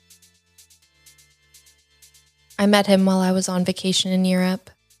I met him while I was on vacation in Europe.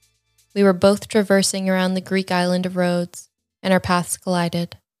 We were both traversing around the Greek island of Rhodes, and our paths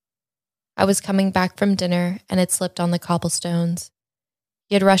collided. I was coming back from dinner and had slipped on the cobblestones.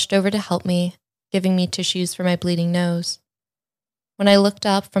 He had rushed over to help me, giving me tissues for my bleeding nose. When I looked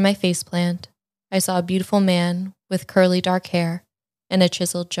up from my faceplant, I saw a beautiful man with curly dark hair and a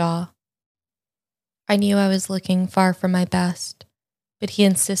chiseled jaw. I knew I was looking far from my best, but he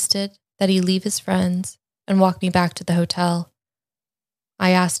insisted that he leave his friends and walk me back to the hotel.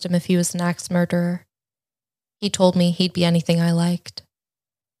 I asked him if he was an axe murderer. He told me he'd be anything I liked.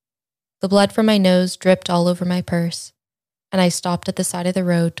 The blood from my nose dripped all over my purse, and I stopped at the side of the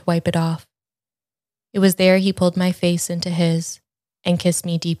road to wipe it off. It was there he pulled my face into his and kissed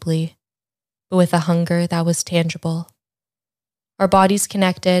me deeply, but with a hunger that was tangible. Our bodies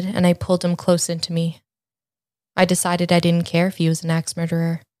connected, and I pulled him close into me. I decided I didn't care if he was an axe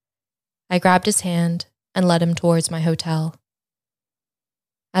murderer. I grabbed his hand and led him towards my hotel.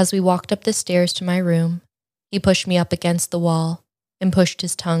 As we walked up the stairs to my room, he pushed me up against the wall and pushed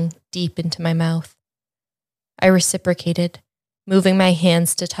his tongue deep into my mouth. I reciprocated, moving my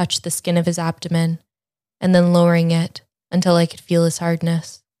hands to touch the skin of his abdomen and then lowering it until I could feel his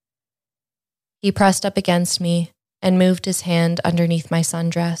hardness. He pressed up against me and moved his hand underneath my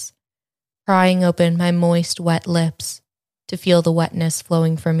sundress, prying open my moist, wet lips to feel the wetness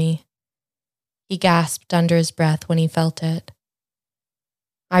flowing from me. He gasped under his breath when he felt it.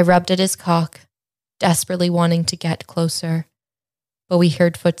 I rubbed at his cock, desperately wanting to get closer, but we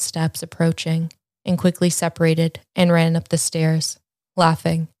heard footsteps approaching and quickly separated and ran up the stairs,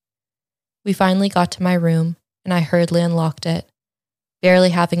 laughing. We finally got to my room, and I hurriedly unlocked it, barely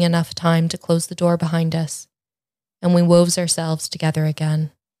having enough time to close the door behind us, and we wove ourselves together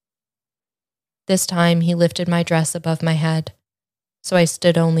again. This time he lifted my dress above my head, so I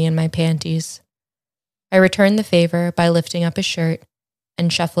stood only in my panties. I returned the favor by lifting up his shirt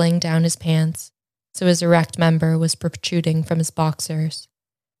and shuffling down his pants so his erect member was protruding from his boxers.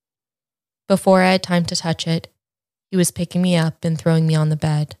 Before I had time to touch it, he was picking me up and throwing me on the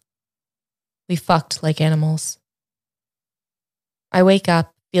bed. We fucked like animals. I wake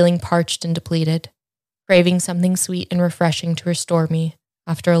up feeling parched and depleted, craving something sweet and refreshing to restore me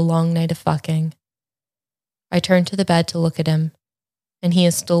after a long night of fucking. I turn to the bed to look at him, and he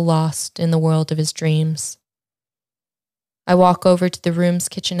is still lost in the world of his dreams. I walk over to the room's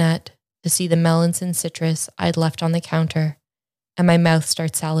kitchenette to see the melons and citrus I'd left on the counter, and my mouth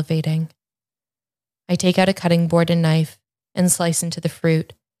starts salivating. I take out a cutting board and knife and slice into the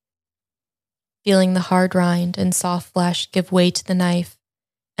fruit, feeling the hard rind and soft flesh give way to the knife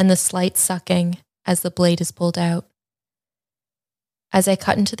and the slight sucking as the blade is pulled out. As I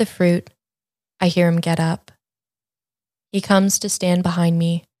cut into the fruit, I hear him get up. He comes to stand behind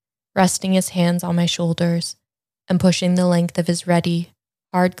me, resting his hands on my shoulders and pushing the length of his ready,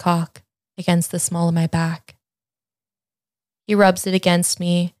 hard cock against the small of my back. He rubs it against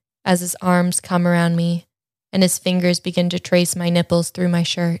me as his arms come around me and his fingers begin to trace my nipples through my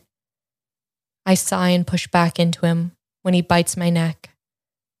shirt. I sigh and push back into him when he bites my neck,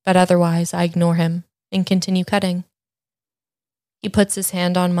 but otherwise I ignore him and continue cutting. He puts his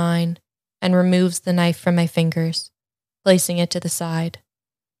hand on mine and removes the knife from my fingers, placing it to the side.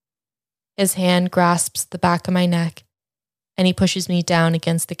 His hand grasps the back of my neck, and he pushes me down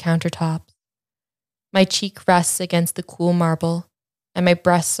against the countertop. My cheek rests against the cool marble, and my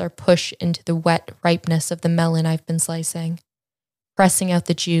breasts are pushed into the wet ripeness of the melon I've been slicing, pressing out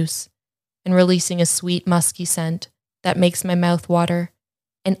the juice and releasing a sweet, musky scent that makes my mouth water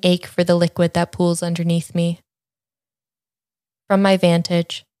and ache for the liquid that pools underneath me. From my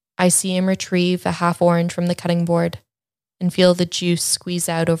vantage, I see him retrieve a half orange from the cutting board and feel the juice squeeze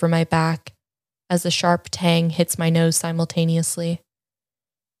out over my back as the sharp tang hits my nose simultaneously.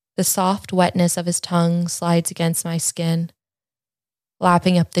 The soft wetness of his tongue slides against my skin,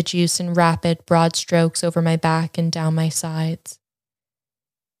 lapping up the juice in rapid, broad strokes over my back and down my sides.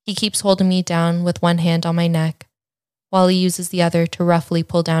 He keeps holding me down with one hand on my neck, while he uses the other to roughly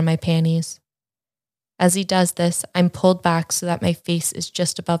pull down my panties. As he does this, I'm pulled back so that my face is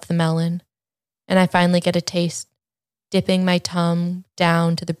just above the melon, and I finally get a taste, dipping my tongue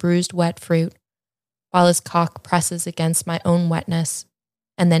down to the bruised wet fruit, while his cock presses against my own wetness,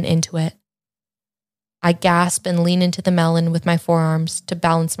 and then into it. I gasp and lean into the melon with my forearms to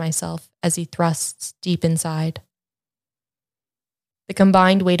balance myself as he thrusts deep inside. The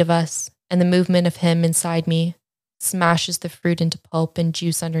combined weight of us and the movement of him inside me smashes the fruit into pulp and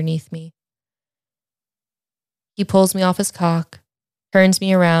juice underneath me. He pulls me off his cock, turns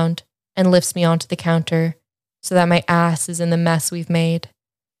me around, and lifts me onto the counter so that my ass is in the mess we've made.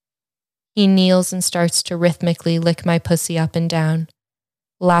 He kneels and starts to rhythmically lick my pussy up and down,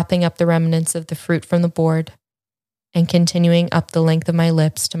 lapping up the remnants of the fruit from the board, and continuing up the length of my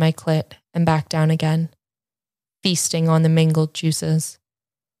lips to my clit and back down again, feasting on the mingled juices.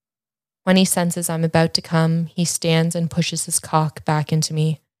 When he senses I'm about to come, he stands and pushes his cock back into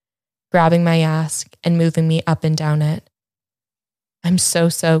me, grabbing my ass and moving me up and down it. I'm so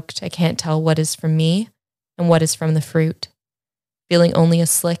soaked I can't tell what is from me and what is from the fruit, feeling only a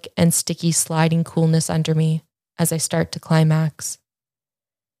slick and sticky sliding coolness under me as I start to climax.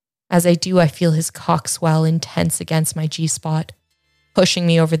 As I do, I feel his cock swell intense against my G-spot, pushing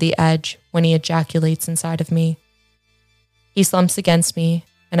me over the edge when he ejaculates inside of me. He slumps against me,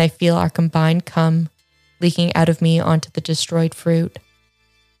 and I feel our combined cum leaking out of me onto the destroyed fruit.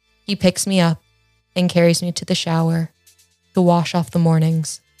 He picks me up and carries me to the shower to wash off the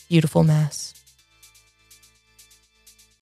morning's beautiful mess.